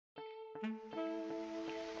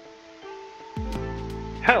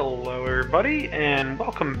Hello everybody, and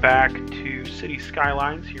welcome back to City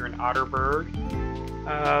Skylines here in Otterburg.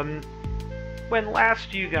 When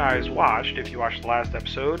last you guys watched, if you watched the last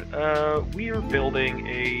episode, we are building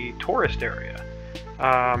a tourist area.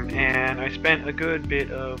 And I spent a good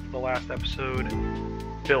bit of the last episode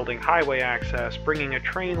building highway access, bringing a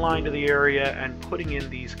train line to the area, and putting in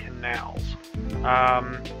these canals.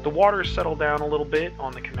 The water's settled down a little bit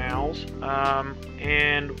on the canals,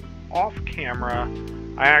 and off camera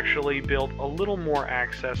I actually built a little more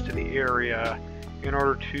access to the area in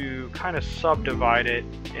order to kind of subdivide it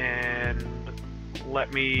and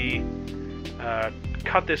let me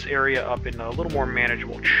cut this area up into a little more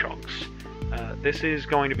manageable chunks. This is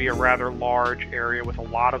going to be a rather large area with a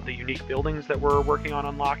lot of the unique buildings that we're working on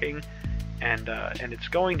unlocking, and it's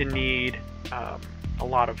going to need a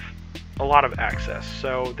lot of access.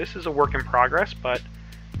 So this is a work in progress, but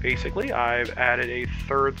basically I've added a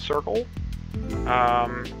third circle.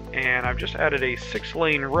 And I've just added a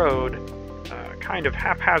 6-lane road kind of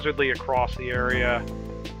haphazardly across the area,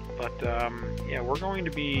 but yeah, we're going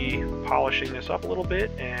to be polishing this up a little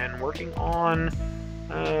bit and working on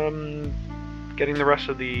getting the rest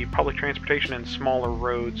of the public transportation and smaller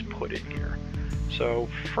roads put in here. So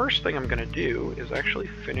first thing I'm going to do is actually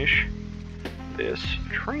finish this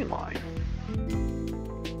train line.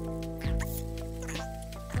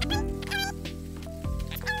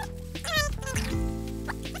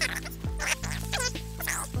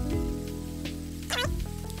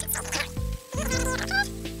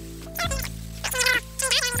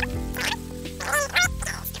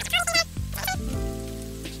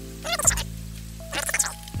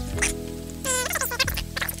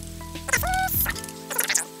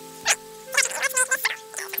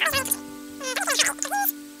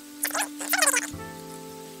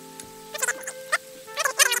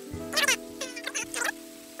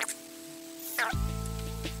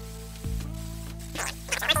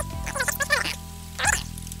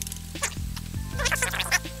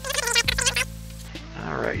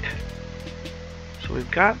 So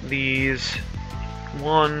we've got these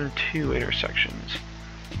 1, 2 intersections.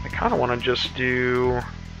 I kind of want to just do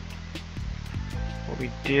what we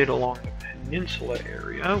did along the peninsula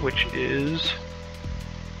area, which is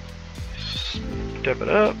step it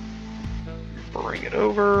up, bring it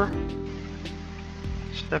over,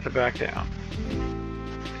 step it back down.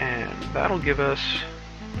 And that'll give us,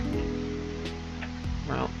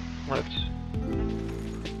 well, let's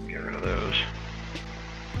get rid of those.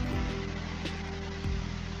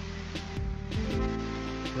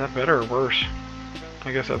 Is that better or worse?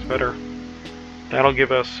 I guess that's better. That'll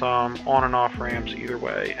give us on and off ramps either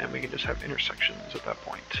way, and we can just have intersections at that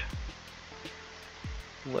point.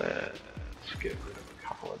 Let's get rid of a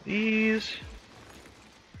couple of these.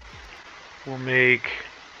 We'll make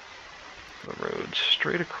the road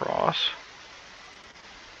straight across.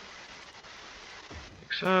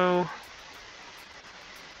 Like so.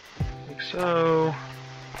 Like so.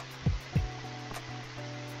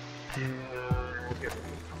 And we'll get rid of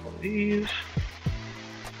a couple of these.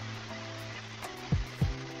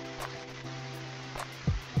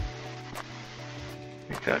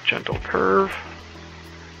 Make that gentle curve.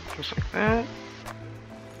 Just like that.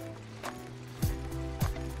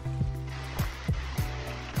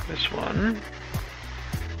 This one,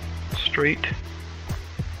 straight,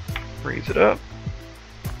 raise it up.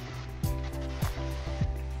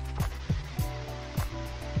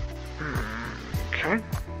 Okay.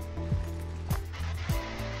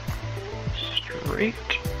 Straight,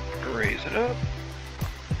 raise it up.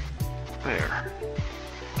 There.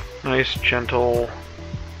 Nice, gentle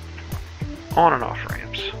on and off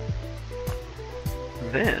ramps.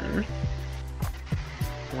 Then,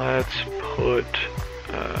 let's put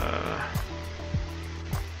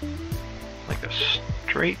like a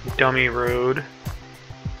straight dummy road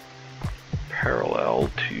parallel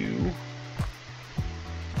to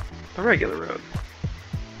the regular road.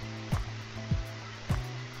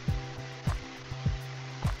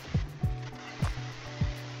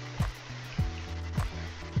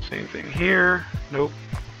 Same thing here. Nope.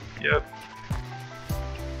 Yep.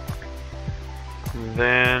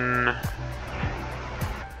 Then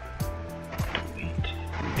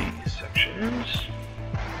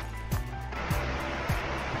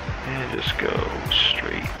and just go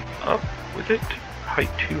straight up with it. Height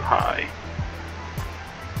too high.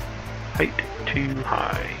 Height too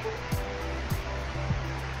high.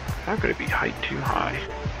 How could it be height too high?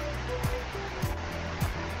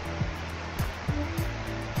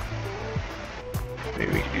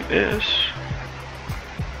 Maybe we can do this.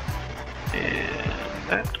 And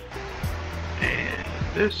that.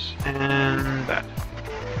 And this. And that.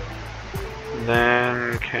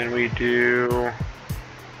 Then can we do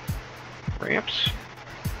ramps?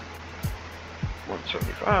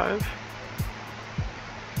 175.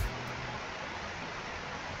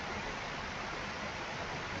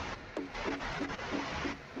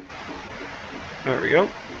 There we go.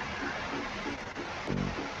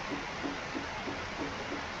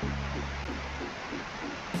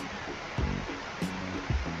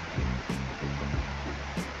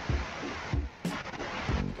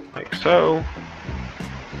 Like so.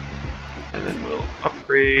 And then we'll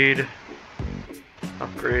upgrade,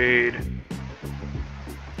 upgrade,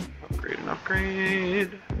 upgrade, and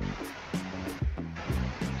upgrade.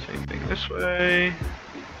 Same thing this way.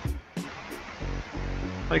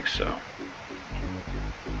 Like so.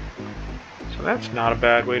 So that's not a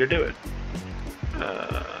bad way to do it.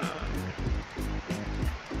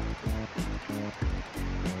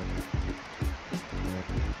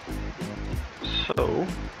 So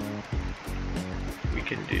we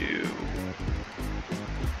can do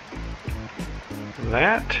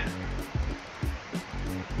that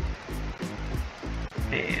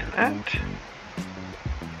and that.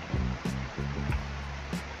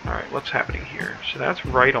 Alright, what's happening here? So that's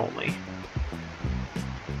right only.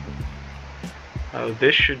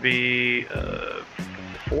 This should be a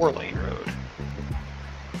 4-lane road,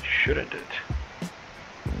 shouldn't it?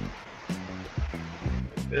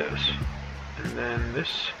 Like this. And then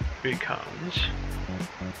this becomes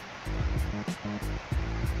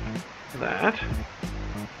that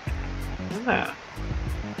and that.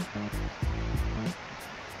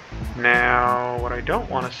 Now, what I don't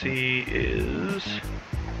want to see is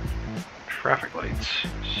traffic lights.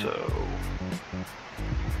 So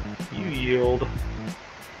you yield,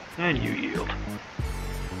 and you yield.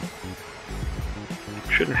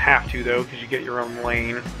 Shouldn't have to though, because you get your own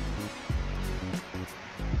lane.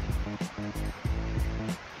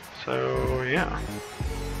 So yeah,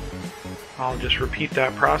 I'll just repeat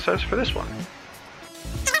that process for this one.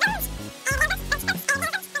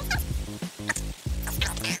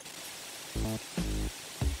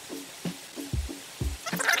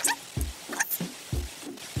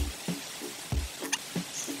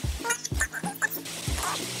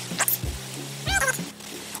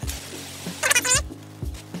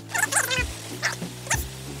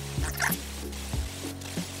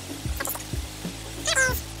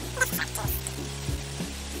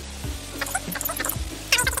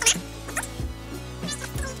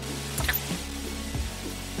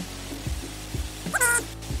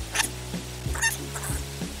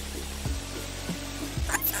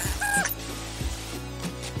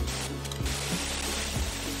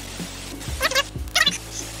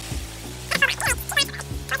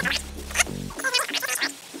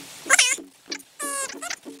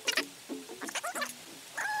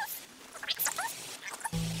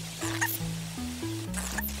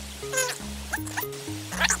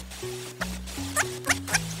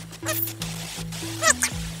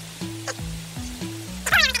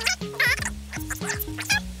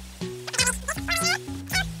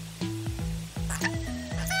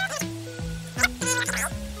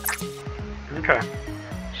 Okay,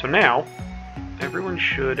 so now everyone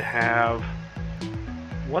should have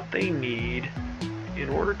what they need in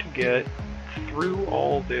order to get through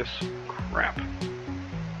all this crap.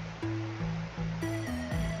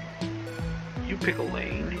 You pick a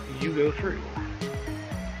lane, you go through.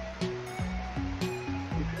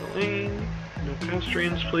 You pick a lane, no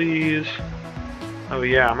pedestrians please. Oh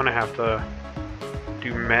yeah, I'm gonna have to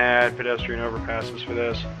do mad pedestrian overpasses for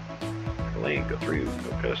this. Lane, go through,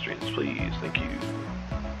 no pedestrians please, thank you.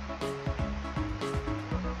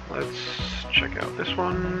 Let's check out this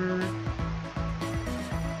one.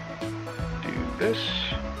 Do this.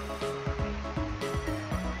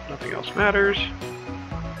 Nothing else matters.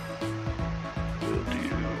 We'll do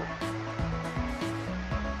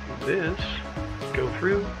this. Go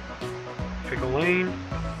through. Pick a lane.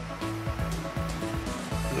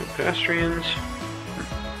 No pedestrians.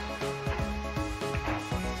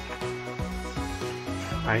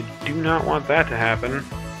 I do not want that to happen.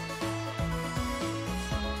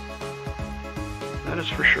 That is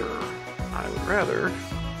for sure. I would rather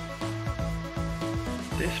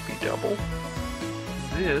this be double,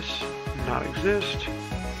 this not exist,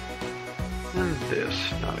 and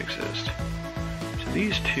this not exist. So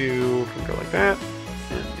these two can go like that,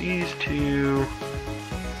 and these two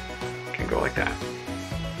can go like that.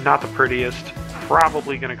 Not the prettiest,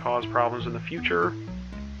 probably going to cause problems in the future.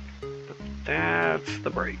 That's the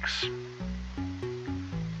brakes.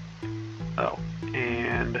 Oh,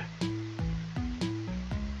 and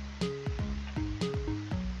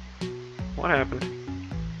what happened?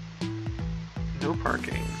 No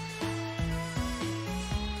parking.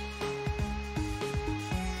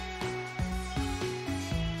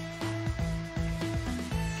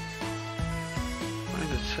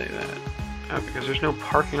 because there's no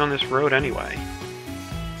parking on this road anyway.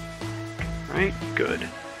 Right? Good.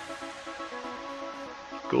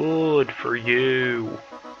 Good for you.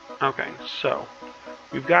 Okay, so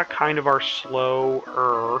we've got kind of our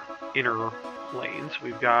slower inner lanes.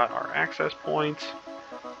 We've got our access points.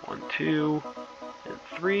 1, 2, and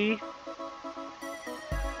 3.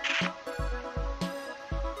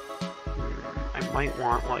 I might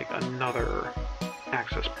want like another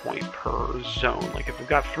access point per zone. Like if we've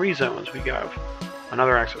got 3 zones, we have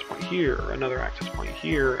another access point here, another access point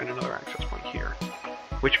here, and another access point here,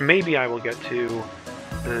 which maybe I will get to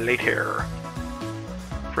later.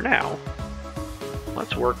 For now,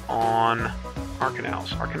 let's work on our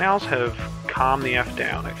canals. Our canals have calmed the F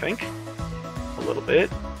down, I think, a little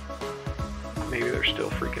bit. Maybe they're still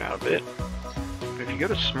freaking out a bit. But if you go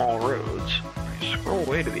to small roads, you scroll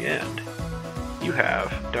way to the end, you have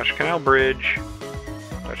Dutch Canal Bridge,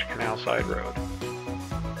 Dutch Canal Side Road.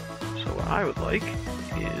 So what I would like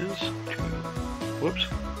is to, whoops,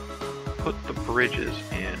 put the bridges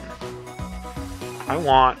in. I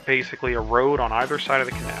want basically a road on either side of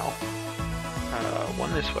the canal.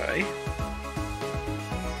 One this way.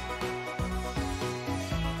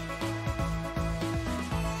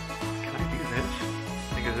 Can I do this?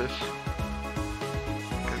 Because this is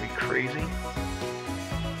gonna be crazy.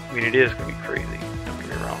 I mean, it is gonna be crazy, don't get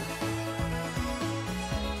me wrong.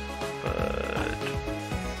 But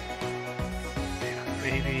yeah,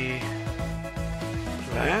 maybe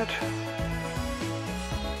that.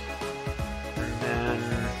 And then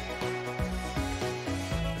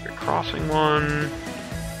a crossing one.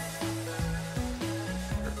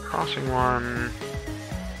 Crossing one,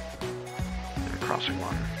 and crossing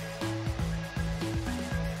one.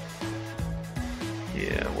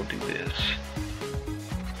 Yeah, we'll do this.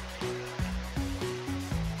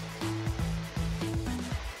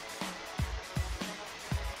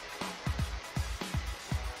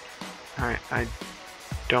 Alright, I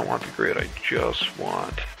don't want the grid, I just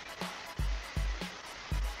want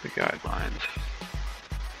the guidelines.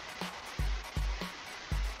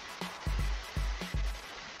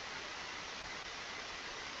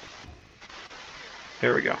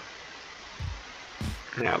 There we go.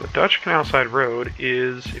 Now, the Dutch Canal Side Road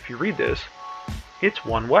is, if you read this, it's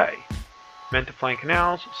one way. Meant to flank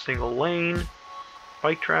canals, single lane,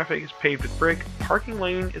 bike traffic is paved with brick, parking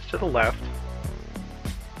lane is to the left,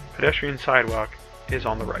 pedestrian sidewalk is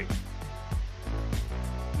on the right.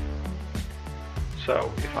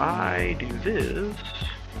 So, if I do this,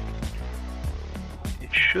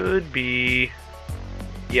 it should be...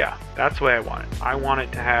 Yeah, that's the way I want it. I want it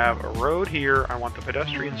to have a road here, I want the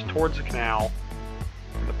pedestrians towards the canal,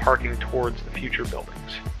 and the parking towards the future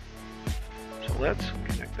buildings. So let's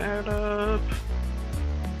connect that up,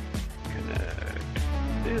 connect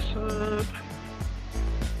this up,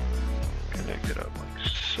 connect it up like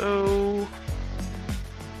so.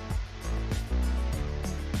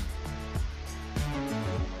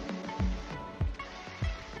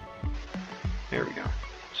 There we go.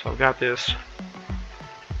 So I've got this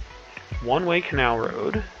one-way canal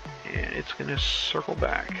road, and it's going to circle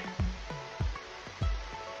back.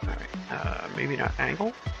 Alright, maybe not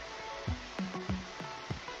angle.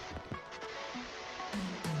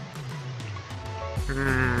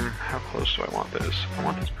 How close do I want this? I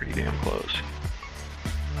want this pretty damn close.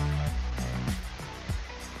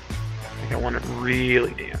 I think I want it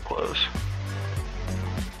really damn close.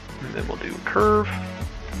 And then we'll do a curve.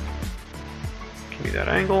 Give me that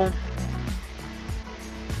angle.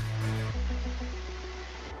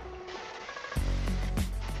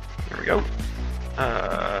 There we go.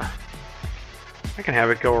 I can have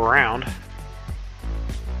it go around.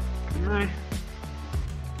 Can I?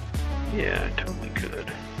 Yeah, I totally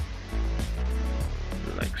could.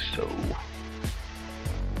 Like so.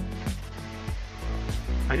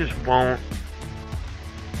 I just won't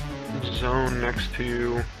zone next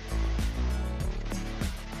to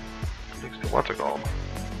what's it called?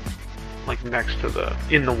 Like next to the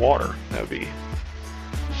in the water. That would be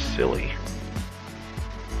silly.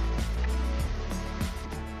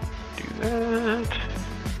 Do that.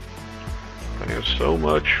 I have so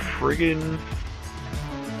much friggin'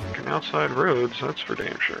 outside roads, that's for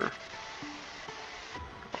damn sure.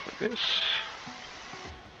 Like this.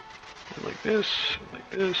 And like this. And like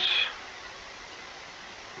this.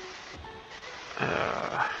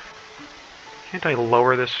 Can't I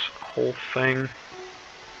lower this whole thing?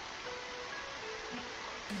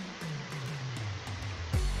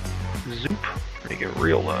 Zoop. Make it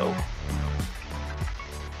real low.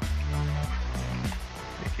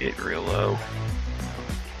 Make it real low.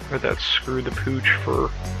 Or that screw the pooch for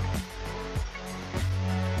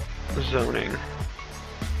zoning.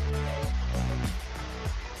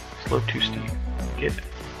 Slope too steep. Get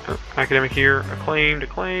academic here. Acclaimed,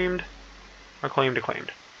 acclaimed, acclaimed,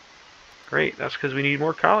 acclaimed. Great, that's because we need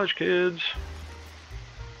more college kids.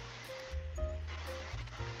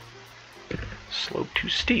 Slope too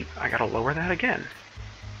steep. I gotta lower that again.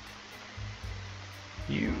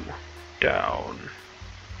 You down.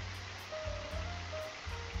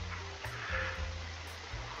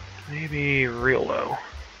 Maybe real low.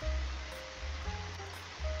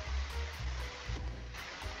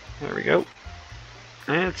 There we go.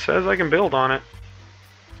 And it says I can build on it.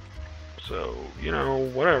 So, you know,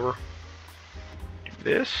 whatever. Do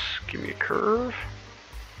this. Give me a curve.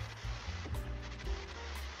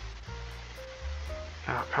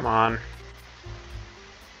 Oh, come on.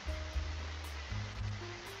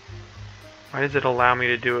 Why does it allow me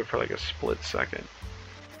to do it for like a split second?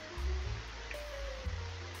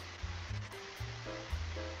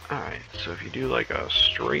 Alright, so if you do like a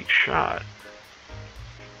straight shot,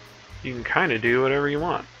 you can kind of do whatever you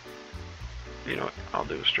want. You know what? I'll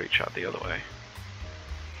do a straight shot the other way.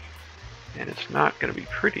 And it's not going to be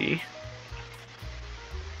pretty.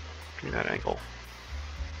 Give me that angle.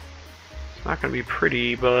 It's not going to be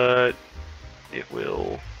pretty, but it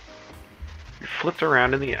will be flipped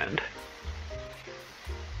around in the end.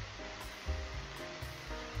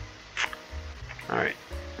 Alright,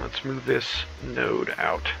 let's move this node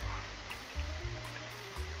out.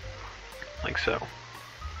 Like so.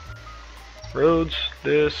 Roads,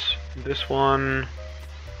 this one,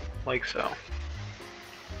 like so.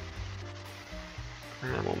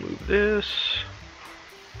 And then we'll move this,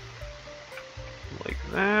 like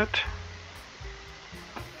that.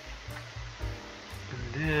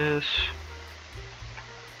 And this,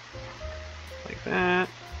 like that.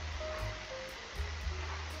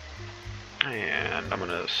 And I'm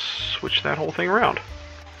gonna switch that whole thing around.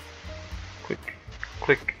 Click,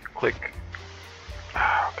 click, click.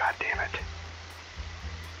 Oh, god damn it.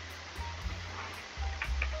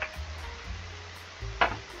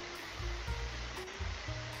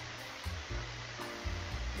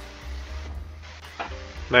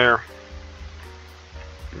 There.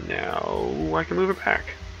 Now I can move it back.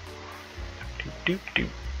 Doot, doot, doot.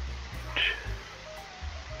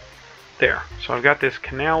 There. So I've got this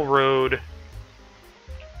canal road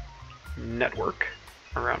network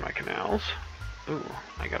around my canals. Ooh,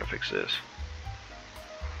 I gotta fix this.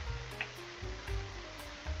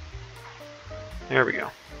 There we go.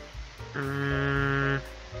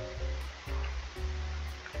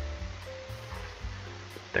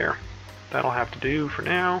 There. That'll have to do for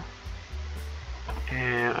now.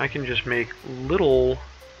 And I can just make little...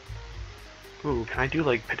 Ooh, can I do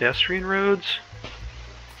like pedestrian roads?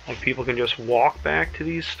 Like people can just walk back to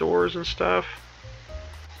these stores and stuff?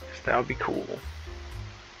 'Cause that would be cool.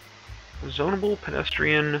 Zonable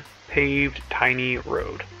pedestrian paved tiny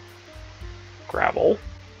road. Gravel.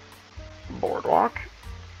 Boardwalk.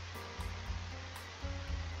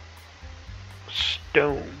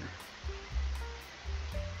 Stone.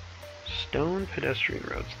 Stone pedestrian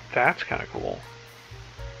roads. That's kind of cool.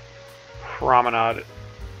 Promenade.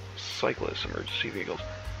 Cyclists, emergency vehicles.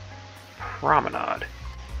 Promenade.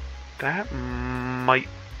 That might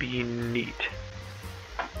be neat.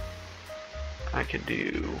 I could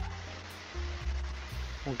do...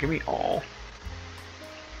 Well, give me all.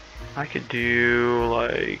 I could do,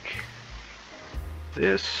 like...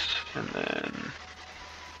 this, and then...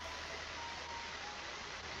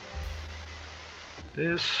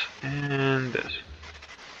 this, and this.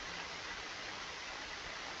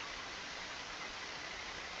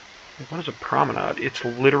 What is a promenade? It's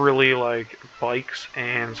literally like bikes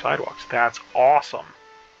and sidewalks. That's awesome.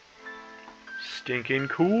 Stinking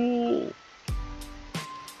cool.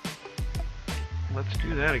 Let's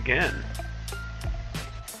do that again.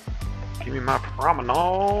 Give me my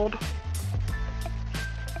promenade.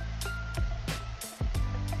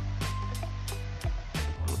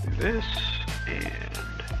 We'll do this,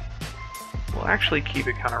 and we'll actually keep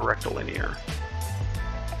it kind of rectilinear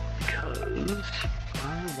because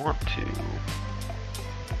I want to.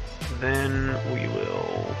 Then we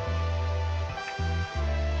will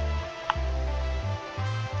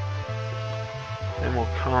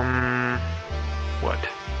come what?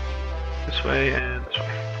 This way and this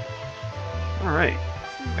way. Alright.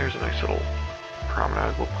 There's a nice little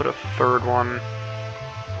promenade. We'll put a third one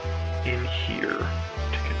in here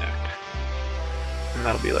to connect. And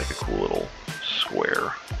that'll be like a cool little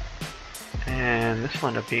square. And this will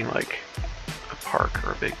end up being like a park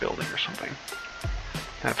or a big building or something.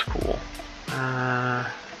 That's cool.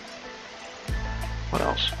 What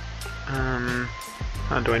else?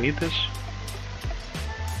 Do I need this?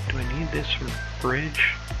 Do I need this from the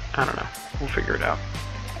bridge? I don't know. We'll figure it out.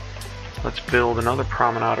 Let's build another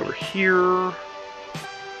promenade over here.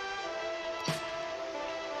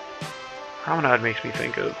 Promenade makes me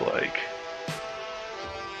think of, like,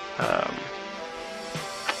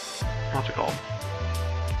 what's it called?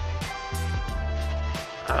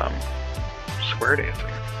 Square dancing.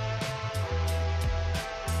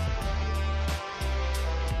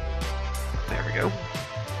 There we go.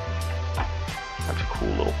 That's a cool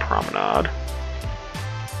little promenade.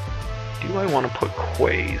 Do I want to put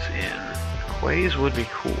quays in? Quays would be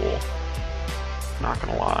cool. Not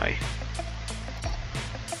gonna lie.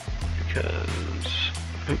 Because...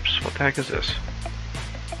 oops, what the heck is this?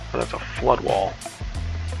 Oh, that's a flood wall.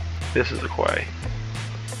 This is a quay.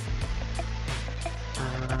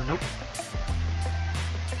 Nope.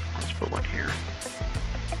 Let's put one here.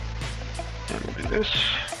 And we'll do this.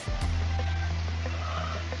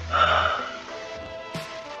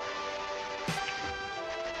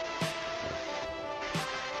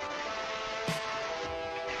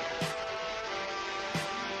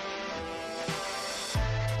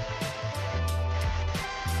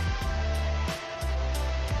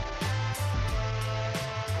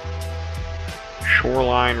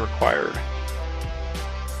 Shoreline required.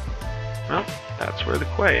 Well, that's where the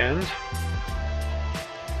quay ends.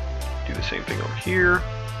 Do the same thing over here.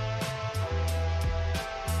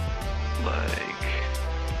 Like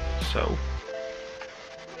so.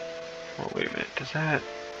 Oh, wait a minute. Does that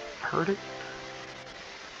hurt it?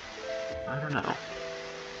 I don't know.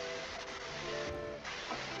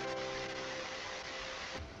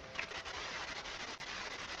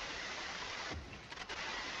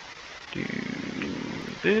 Do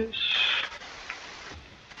this.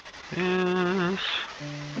 This.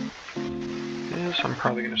 I'm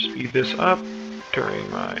probably going to speed this up during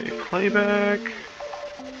my playback.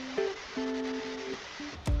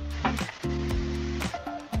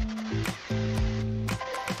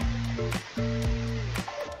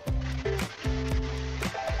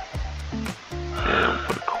 And I'll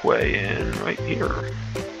put a quay in right here.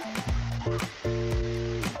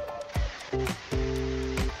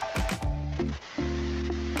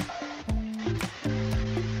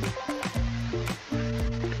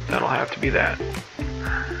 That'll have to be that.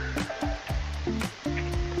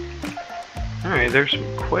 Alright, there's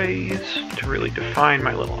some quays to really define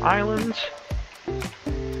my little islands.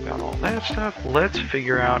 Got all that stuff. Let's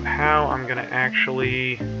figure out how I'm going to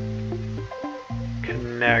actually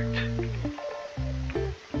connect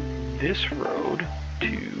this road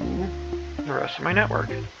to the rest of my network.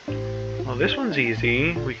 Well, this one's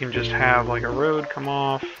easy. We can just have like a road come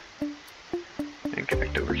off and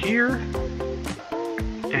connect over here.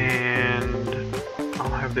 And I'll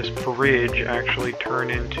have this bridge actually turn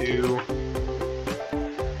into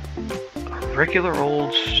a regular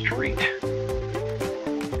old street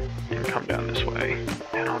and come down this way.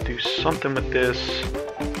 And I'll do something with this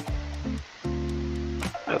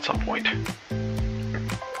at some point.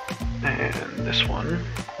 And this one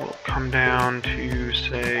will come down to,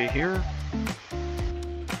 say, here,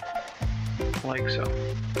 like so.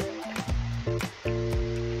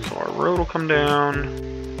 So our road will come down.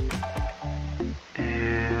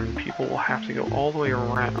 Will have to go all the way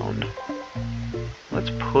around. Let's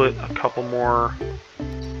put a couple more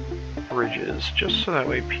bridges just so that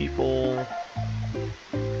way people,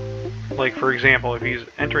 like for example, if he's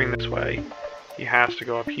entering this way, he has to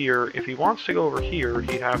go up here. If he wants to go over here,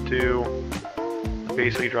 he'd have to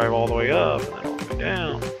basically drive all the way up and then all the way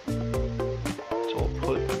down. So we'll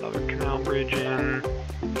put another canal bridge in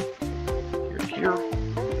here,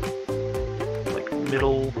 like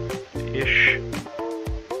middle-ish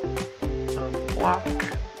block.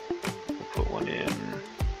 We'll put one in.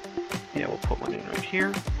 Yeah, we'll put one in right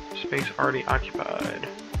here. Space already occupied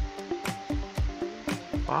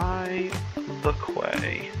by the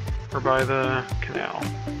quay, or by the canal.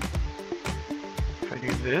 If I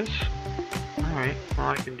do this, alright, well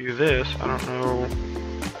I can do this. I don't know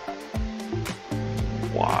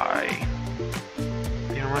why.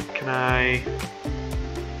 You know what, can I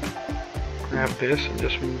grab this and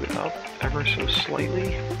just move it up ever so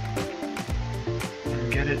slightly?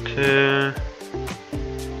 Get it to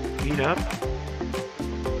meet up.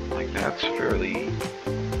 Like that's fairly,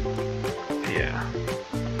 yeah.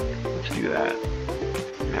 Let's do that.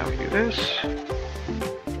 Now we do this.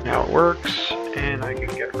 Now it works, and I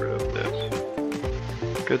can get rid of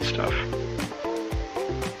this. Good stuff.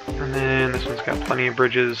 And then this one's got plenty of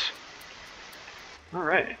bridges.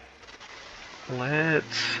 Alright.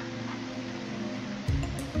 Let's,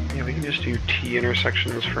 yeah, we can just do T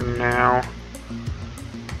intersections for now.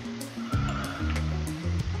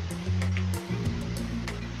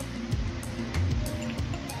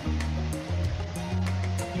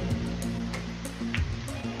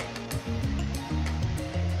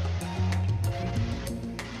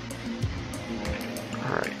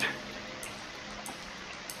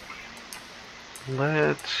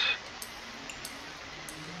 let's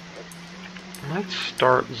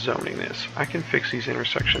start zoning this. I can fix these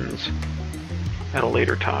intersections at a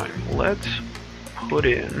later time. Let's put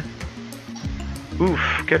in... Oof,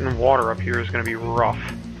 getting water up here is going to be rough.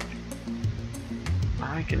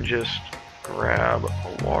 I can just grab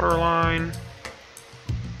a water line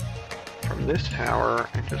from this tower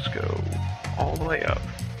and just go all the way up.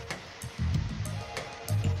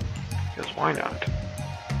 Because why not?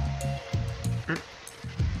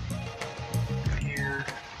 Here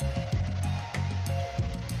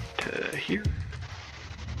to here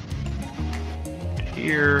to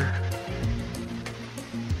here.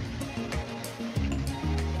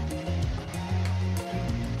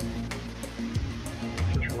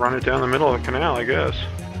 Just run it down the middle of the canal, I guess.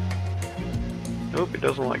 Nope, it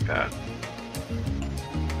doesn't like that.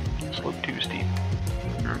 Slope too steep.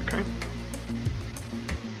 Okay.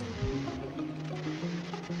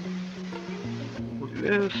 We'll do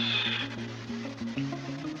this.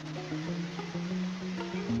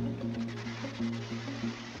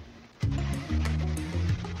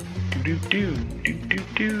 Do do do do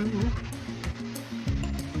do.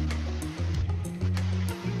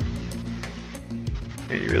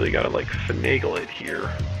 And you really gotta like finagle it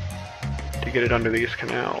here to get it under these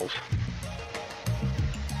canals.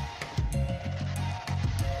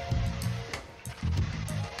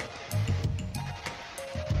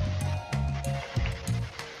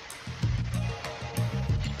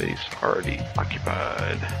 Space already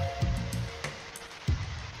occupied.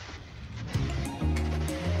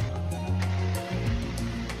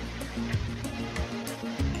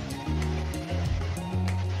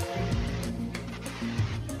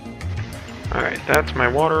 Alright, that's my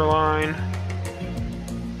water line.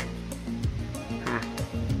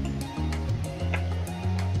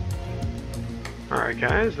 Alright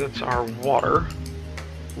guys, that's our water.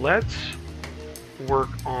 Let's work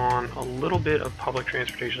on a little bit of public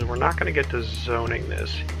transportation. We're not going to get to zoning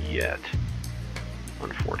this yet,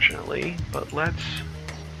 unfortunately, but let's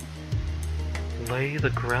lay the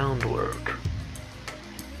groundwork.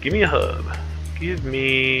 Give me a hub. Give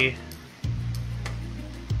me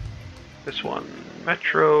this one,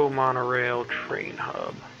 Metro Monorail Train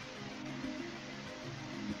Hub.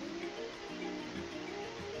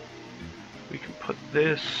 We can put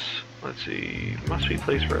this, let's see, must be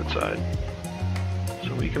placed roadside.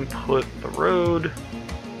 So we can put the road.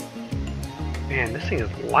 Man, this thing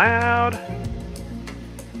is loud.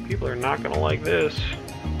 People are not gonna like this.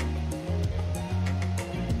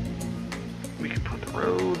 We can put the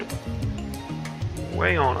road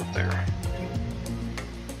way on up there.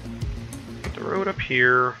 Put the road up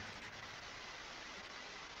here.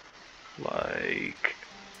 Like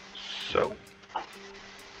so.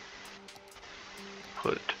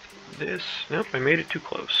 Put this, nope, I made it too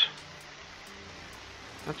close.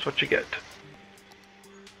 That's what you get.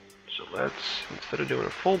 So let's, instead of doing a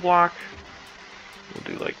full block,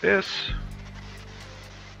 we'll do like this.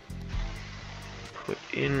 Put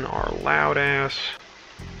in our loud ass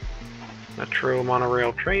Metro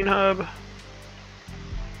Monorail Train Hub.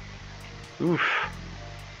 Oof.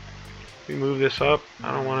 We move this up.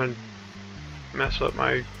 I don't want to mess up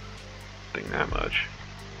my thing that much.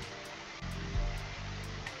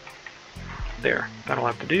 There, that'll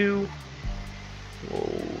have to do.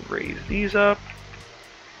 We'll raise these up.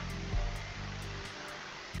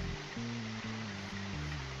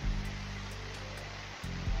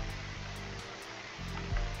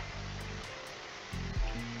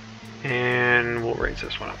 And we'll raise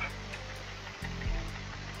this one up.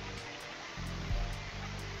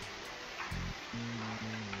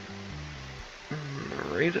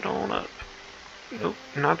 Raise it on up. Nope,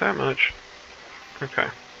 not that much. Okay.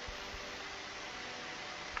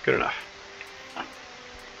 Good enough.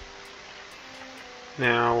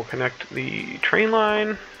 Now we'll connect the train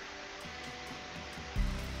line.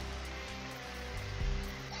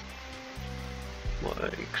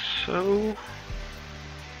 Like so.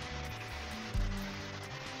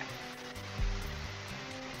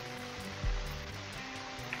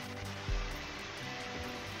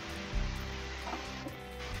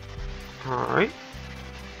 Alright.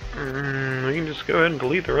 We can just go ahead and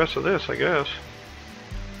delete the rest of this, I guess.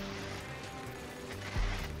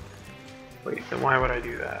 Wait, then why would I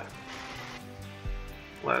do that?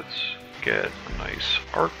 Let's get a nice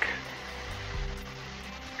arc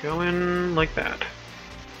going like that.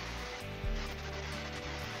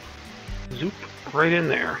 Zoop, right in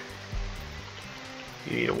there.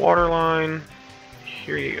 You need a water line.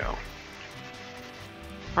 Here you go.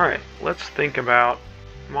 Alright, let's think about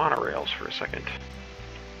monorails for a second.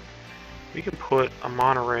 We can put a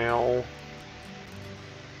monorail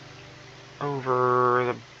over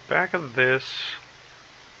the back of this,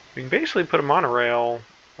 we can basically put a monorail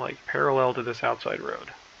like parallel to this outside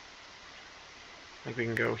road. Like we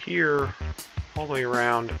can go here, all the way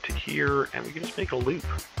around to here, and we can just make a loop.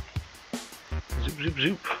 Zoop, zoop,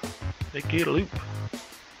 zoop. Make it a loop.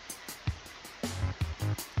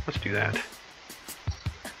 Let's do that.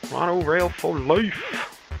 Monorail for life.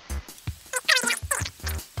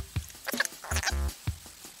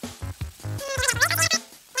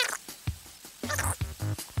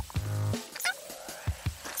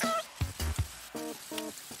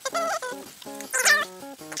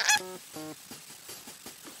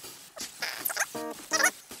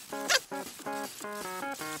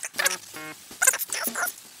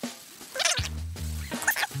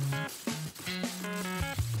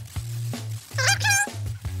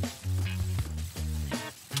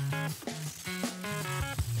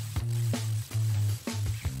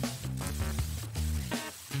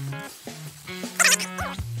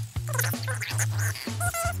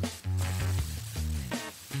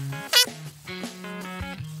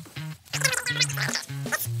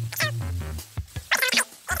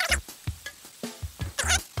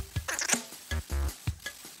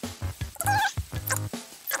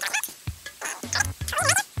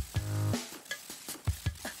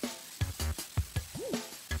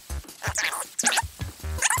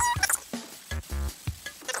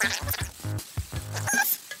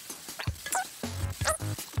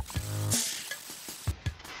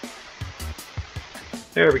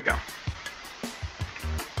 There we go.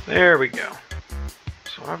 There we go.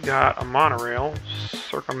 So I've got a monorail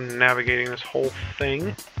circumnavigating this whole thing.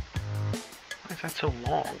 Why is that so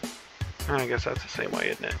long? I guess that's the same way,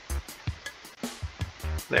 isn't it?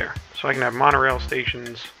 There. So I can have monorail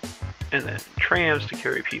stations and then trams to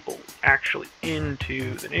carry people actually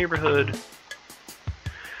into the neighborhood.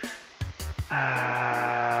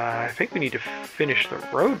 I think we need to finish the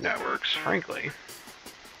road networks, frankly.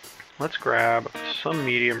 Let's grab some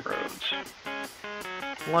medium roads,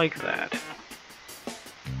 like that.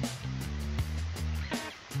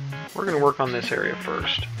 We're going to work on this area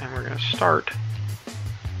first, and we're going to start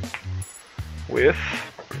with,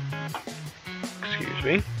 excuse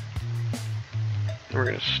me, we're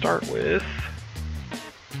going to start with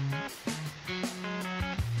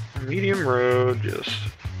a medium road, just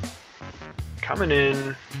coming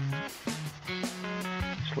in.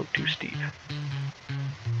 It's a little too steep.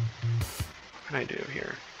 What can I do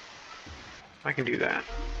here? I can do that.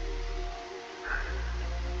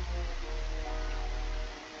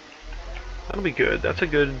 That'll be good. That's a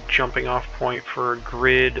good jumping off point for a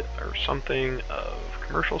grid or something of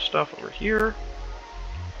commercial stuff over here.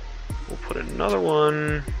 We'll put another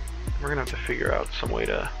one. We're gonna have to figure out some way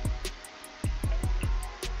to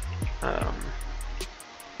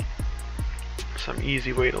some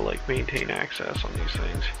easy way to like maintain access on these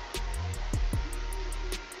things.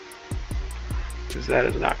 Because that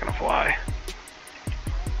is not going to fly.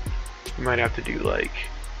 You might have to do like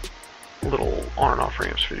little on and off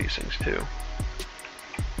ramps for these things too.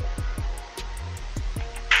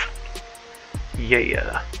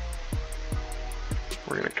 Yeah.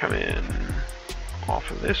 We're going to come in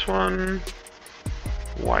off of this one.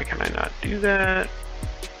 Why can I not do that?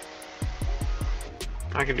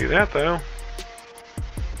 I can do that though.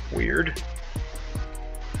 Weird.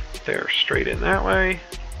 They're straight in that way.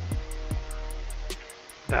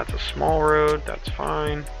 That's a small road, that's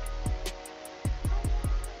fine.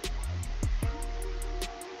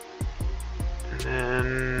 And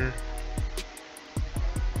then,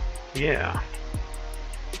 yeah.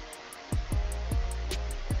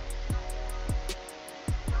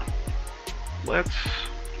 Let's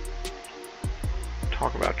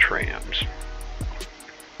talk about trams.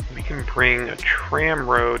 We can bring a tram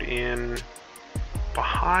road in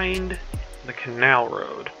behind the canal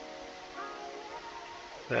road.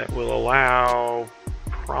 That will allow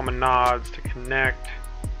promenades to connect,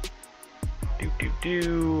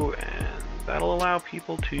 and that'll allow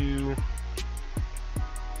people to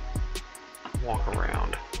walk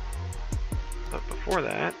around. But before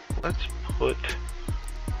that, let's put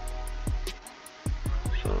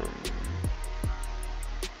some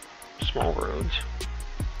small roads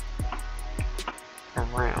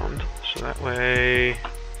around, so that way,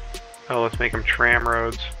 oh, let's make them tram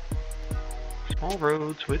roads. Small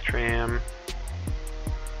roads with tram,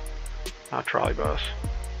 not trolley bus.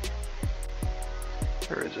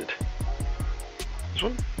 Where is it? This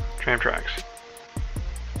one? Tram tracks.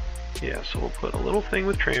 Yeah, so we'll put a little thing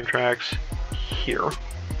with tram tracks here.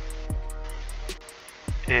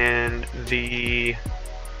 And the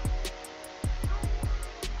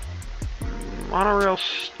monorail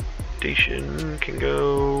station can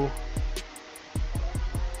go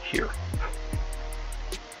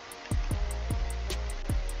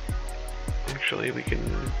Actually, we can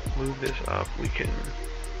move this up. We can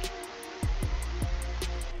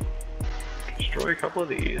destroy a couple of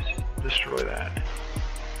these. Destroy that.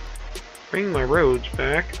 Bring my roads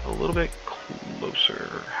back a little bit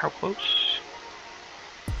closer. How close?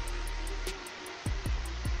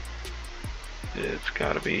 It's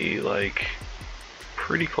gotta be like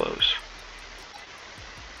pretty close.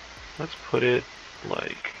 Let's put it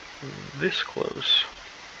like this close.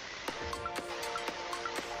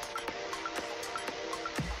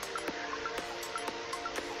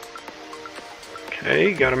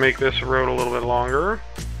 Okay, gotta make this road a little bit longer.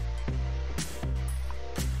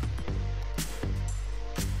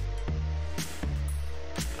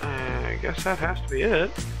 I guess that has to be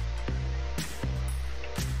it.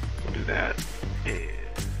 We'll do that. And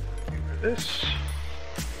do this.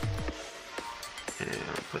 And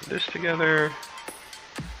put this together.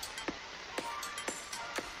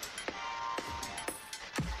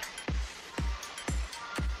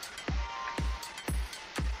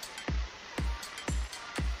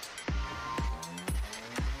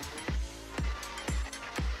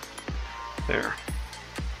 There.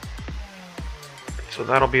 So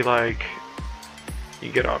that'll be like,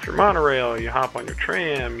 you get off your monorail, you hop on your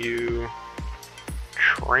tram, you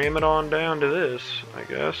tram it on down to this, I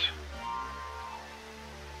guess.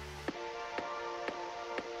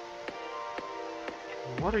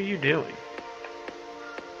 What are you doing?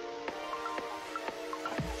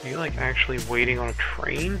 Are you like actually waiting on a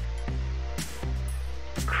train?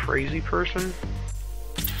 Crazy person?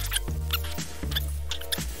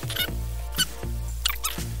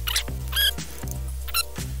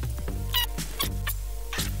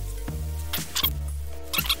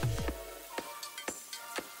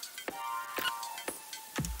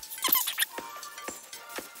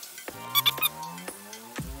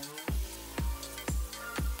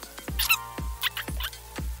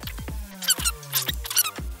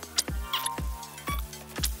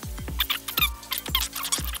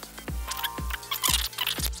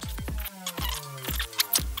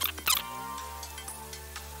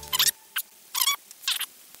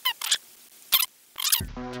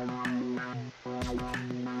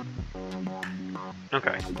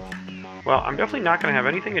 Okay. Well, I'm definitely not going to have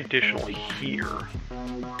anything additional here.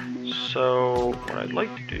 So, what I'd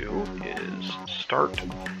like to do is start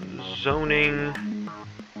zoning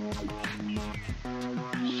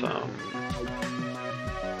some...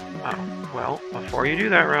 Oh, well, before you do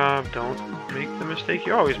that, Rob, don't make the mistake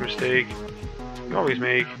you always make,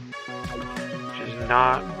 which is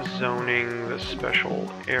not zoning the special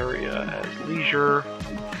area as leisure.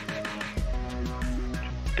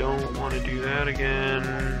 Don't want to do that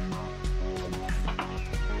again.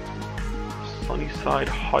 Sunnyside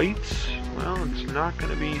Heights? Well, it's not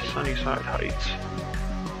going to be Sunnyside Heights.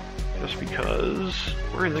 Just because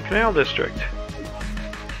we're in the Canal District.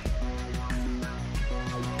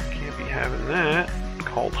 Can't be having that.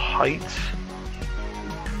 Called Heights.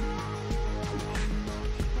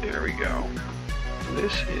 There we go.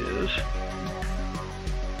 This is...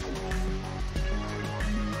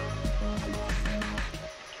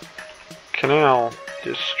 Canal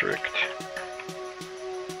District.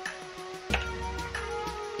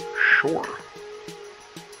 Sure.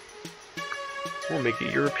 We'll make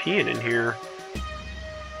it European in here.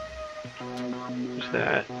 What's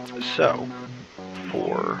that? So,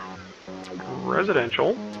 for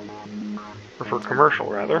residential, or for commercial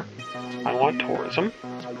rather, I want tourism.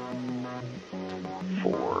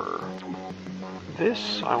 For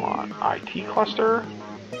this, I want IT cluster.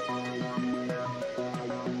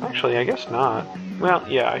 Actually, I guess not. Well,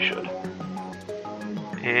 yeah, I should.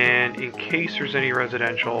 And in case there's any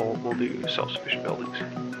residential, we'll do self-sufficient buildings.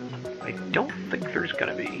 I don't think there's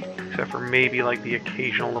gonna be, except for maybe like the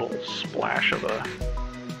occasional little splash of a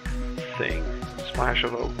thing. Splash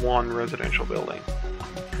of a one residential building.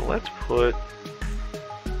 So let's put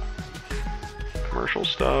commercial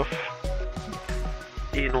stuff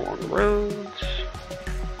in along the roads.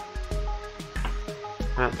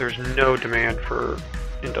 There's no demand for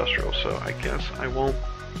industrial, so I guess I won't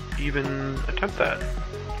even attempt that.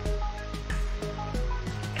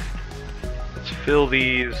 Let's fill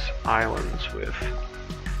these islands with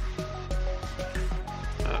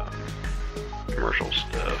commercial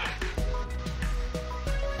stuff.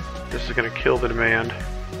 This is going to kill the demand.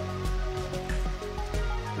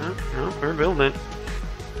 No, we're building it.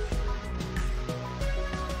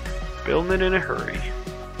 Building it in a hurry.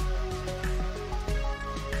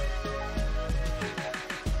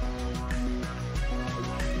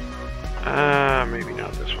 Maybe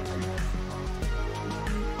not this one.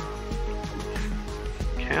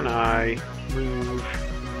 Can I move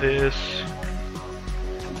this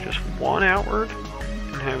just one outward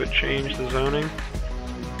and have it change the zoning?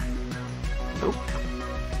 Nope.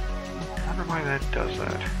 I wonder why that does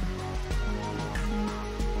that.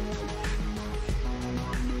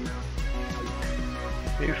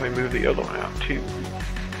 Maybe if I move the other one out too.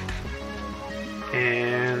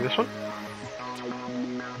 And this one?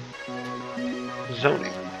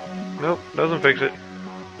 Zoning. Nope, doesn't fix it.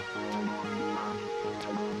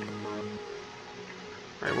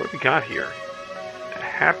 Alright, what do we got here? A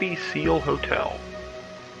Happy Seal Hotel.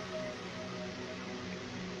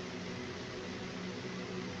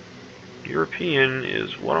 European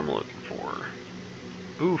is what I'm looking for.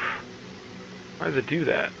 Oof. Why does it do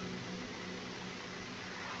that?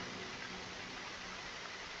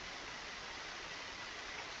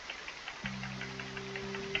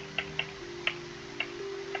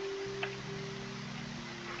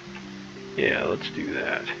 Yeah, let's do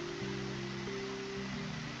that.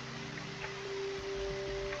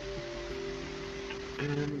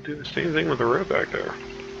 And do the same thing with the road back there.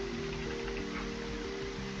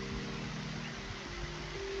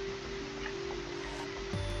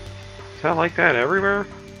 Is that like that everywhere?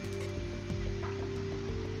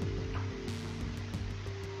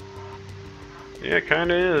 Yeah, it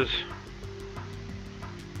kinda is.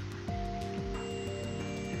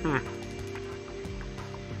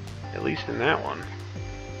 At least in that one.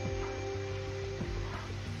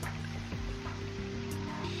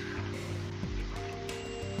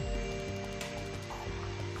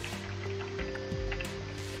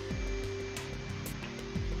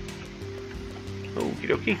 Okie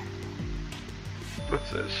dokie.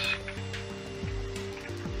 What's this?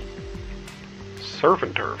 Surf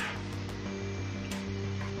and Turf.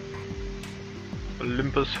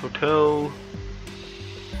 Olympus Hotel.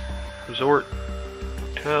 Resort.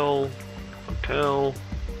 Hotel. Hotel.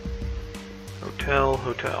 Hotel.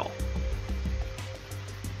 Hotel.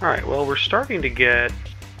 Alright, well, we're starting to get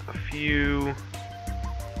a few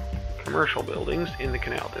commercial buildings in the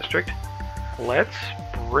Canal District. Let's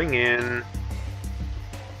bring in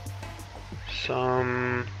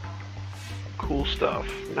some cool stuff.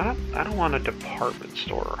 I don't want a department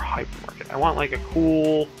store or hypermarket. I want like a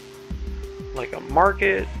cool, like a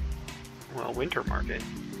market. Well, winter market.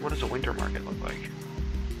 What does a winter market look like?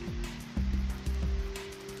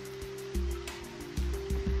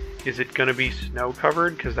 Is it gonna be snow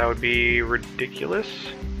covered? Because that would be ridiculous.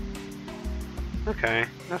 Okay,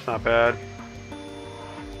 that's not bad.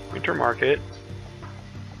 Winter market.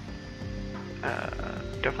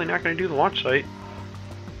 Definitely not going to do the launch site.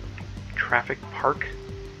 Traffic park.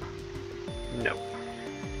 No.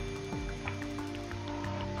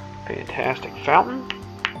 Fantastic fountain.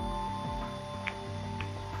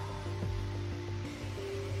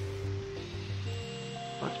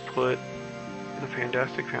 Let's put the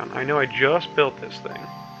fantastic fountain. I know I just built this thing.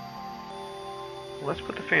 Let's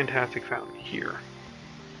put the fantastic fountain here.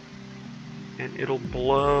 And it'll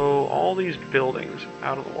blow all these buildings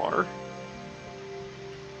out of the water.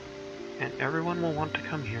 And everyone will want to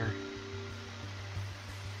come here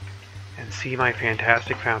and see my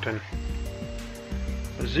fantastic fountain.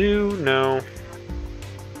 A zoo? No.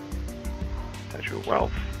 Statue of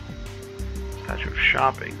Wealth. Statue of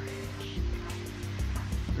Shopping.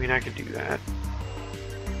 I mean, I could do that.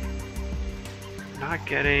 Not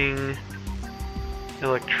getting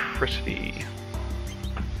electricity,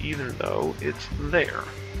 even though it's there.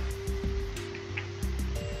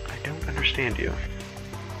 I don't understand you.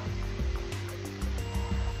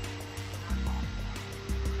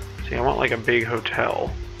 See, I want like a big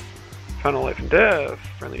hotel. Fountain of Life and Death,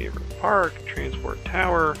 Friendly Neighborhood Park, Transport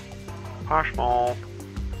Tower, Posh Mall,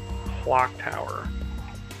 Clock Tower.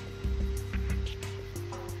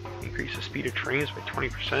 Increase the speed of trains by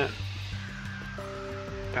 20%.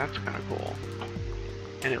 That's kind of cool.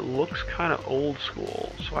 And it looks kind of old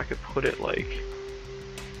school, so I could put it like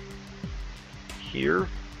here,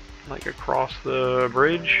 like across the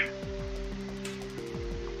bridge,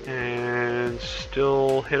 and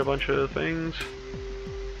still hit a bunch of things.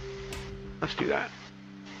 Let's do that.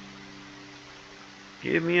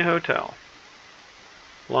 Give me a hotel.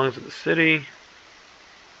 Belongs to the city.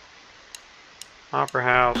 Opera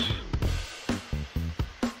House.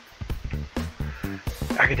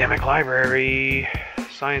 Academic Library.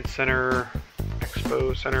 Science Center.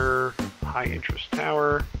 Expo Center. High Interest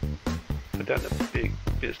Tower. Put that in the big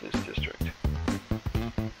business district.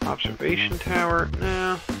 Observation Tower.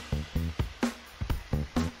 No.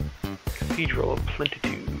 Cathedral of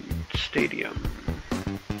Plentitude. Stadium.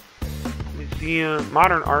 Museum.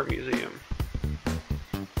 Modern Art Museum.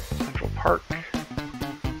 Central Park.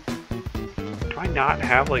 Do I not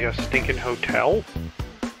have like a stinking hotel?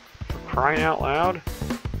 For crying out loud?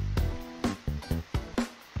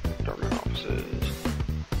 services,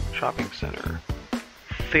 shopping center,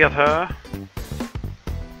 theater,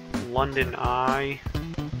 London Eye,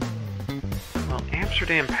 well,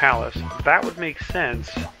 Amsterdam Palace. That would make sense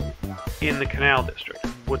in the Canal District,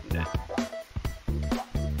 wouldn't it?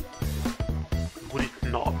 Would it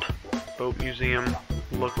not? Boat Museum,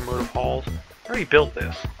 Locomotive Halls. I already built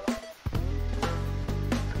this.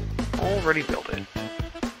 Already built it.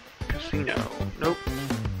 Casino. Nope.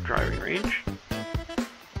 Driving range.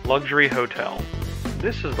 Luxury Hotel.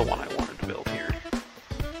 This is the one I wanted to build here.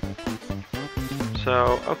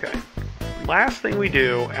 So, okay. Last thing we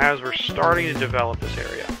do as we're starting to develop this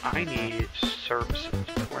area, I need services,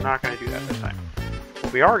 but we're not going to do that this time.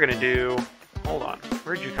 What we are going to do... Hold on.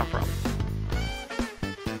 Where'd you come from?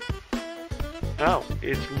 Oh,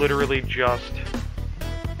 it's literally just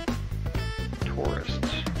tourists.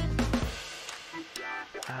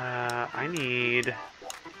 I need...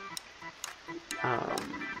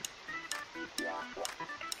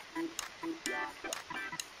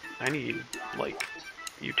 I need, like,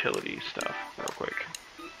 utility stuff real quick.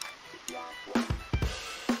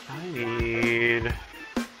 I need...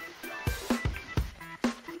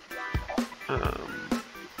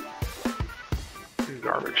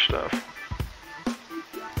 garbage stuff.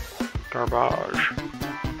 Garbage.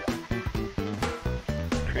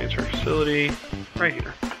 Transfer facility. Right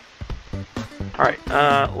here. Alright,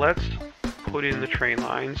 let's put in the train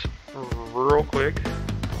lines real quick.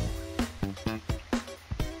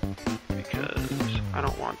 Because I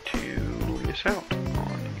don't want to miss out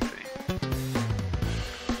on anything.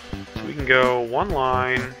 So we can go one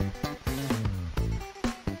line.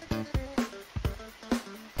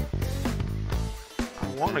 I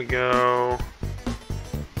want to go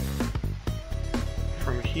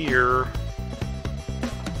from here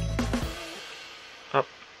up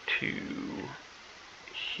to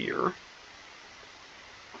here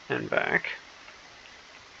and back.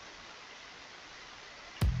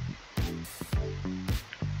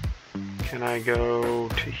 Can I go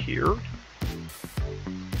to here?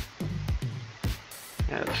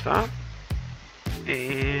 And stop.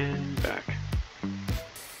 And back.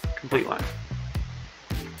 Complete line.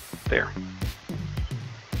 There.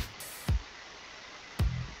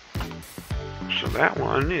 So that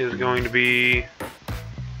one is going to be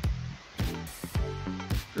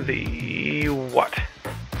the what?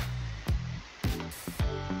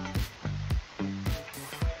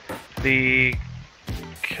 The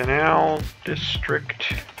Canal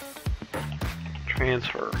District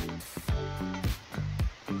Transfer.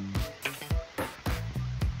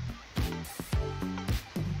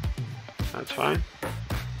 That's fine.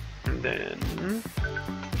 And then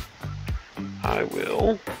I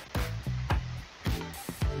will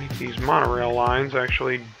make these monorail lines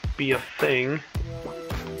actually be a thing.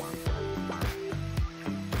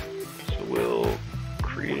 So we'll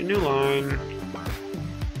create a new line.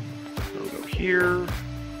 We'll go here,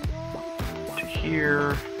 to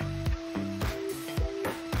here,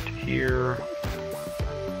 to here,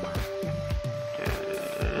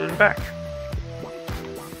 and back.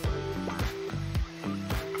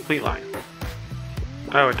 Complete line.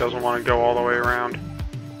 Oh, it doesn't want to go all the way around.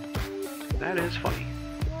 That is funny.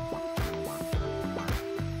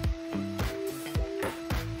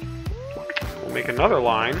 We'll make another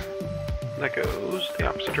line that goes the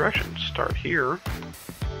opposite direction. Start here.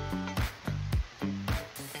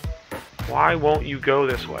 Why won't you go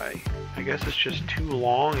this way? I guess it's just too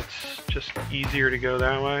long. It's just easier to go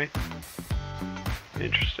that way.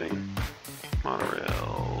 Interesting.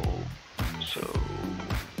 Monorail. So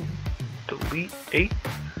delete 8.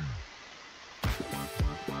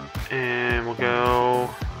 And we'll go...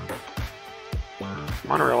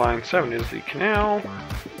 Monorail line 7 is the Canal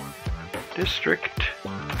District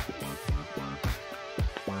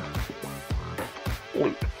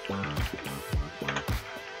Loop.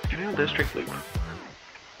 Canal District Loop.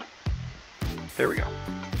 There we go.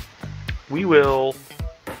 We will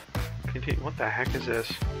continue. What the heck is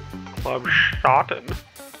this? Club Schotten.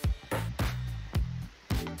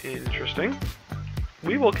 Interesting.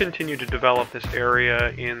 We will continue to develop this area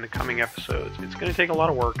in the coming episodes. It's going to take a lot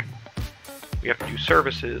of work. We have to do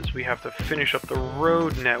services. We have to finish up the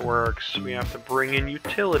road networks. We have to bring in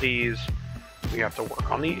utilities. We have to work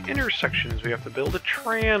on the intersections. We have to build a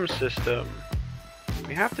tram system.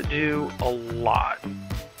 We have to do a lot.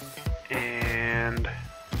 And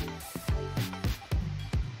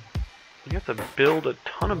we have to build a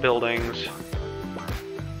ton of buildings.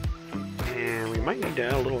 And we might need to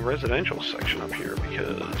add a little residential section up here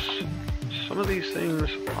because some of these things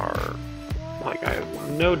are, like, I have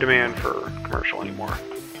no demand for commercial anymore.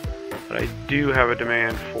 but I do have a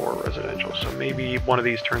demand for residential, so maybe one of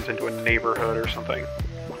these turns into a neighborhood or something.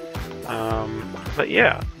 But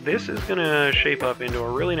yeah, this is going to shape up into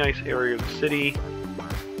a really nice area of the city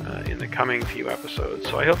in the coming few episodes.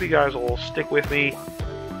 So I hope you guys will stick with me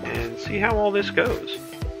and see how all this goes.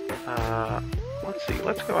 Let's see,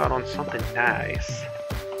 let's go out on something nice.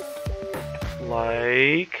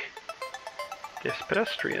 Like this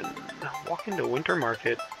pedestrian. Walk into Winter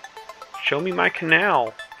Market. Show me my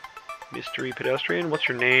canal. Mystery pedestrian, what's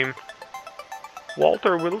your name?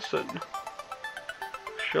 Walter Wilson.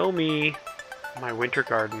 Show me my winter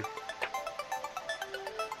garden.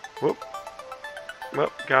 Whoop.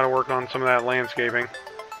 Well, gotta work on some of that landscaping.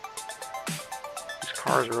 These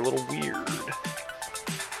cars are a little weird.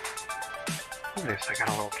 Look at this, I got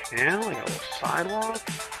a little canal, I got a little sidewalk.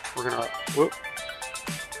 We're gonna, whoop.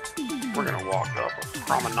 We're gonna walk up a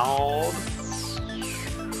promenade.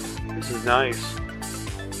 This is nice.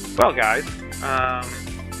 Well, guys, I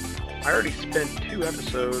already spent 2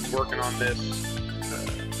 episodes working on this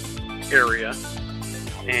area,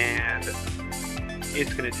 and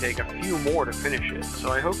it's going to take a few more to finish it.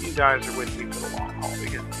 So I hope you guys are with me for the long haul,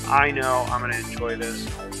 because I know I'm going to enjoy this.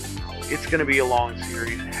 It's going to be a long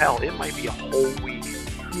series. Hell, it might be a whole week.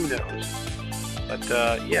 Who knows?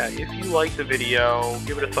 But yeah, if you like the video,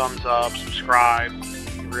 give it a thumbs up, subscribe.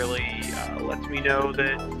 It really lets me know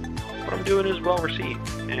that what I'm doing is well received,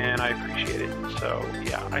 and I appreciate it. So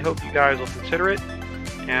yeah, I hope you guys will consider it,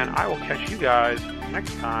 and I will catch you guys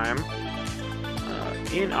next time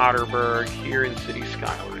in Otterburg here in City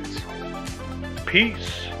Skylines.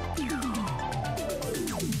 Peace!